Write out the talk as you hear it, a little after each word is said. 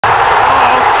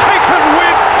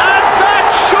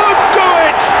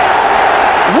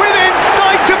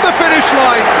finish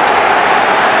line.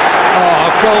 Oh,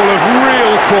 a goal of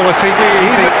real quality.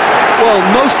 Well,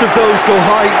 most of those go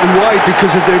high and wide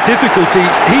because of their difficulty.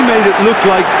 He made it look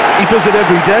like he does it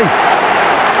every day.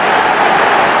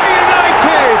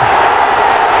 United!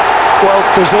 Well,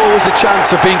 there's always a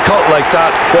chance of being caught like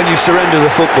that when you surrender the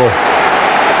football.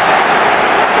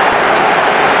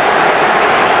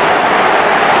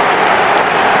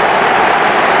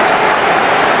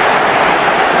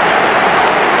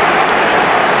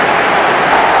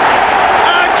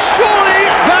 And surely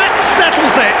that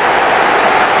settles it.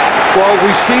 Well,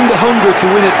 we've seen the hunger to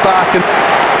win it back, and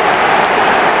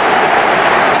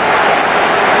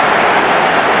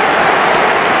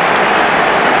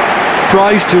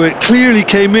prize to it clearly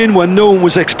came in when no one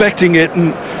was expecting it,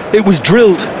 and it was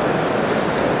drilled.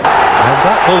 And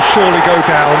that will surely go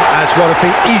down as one of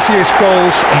the easiest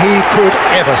goals he could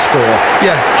ever score.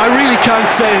 Yeah, I really can't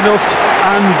say enough,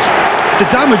 and the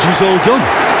damage was all done.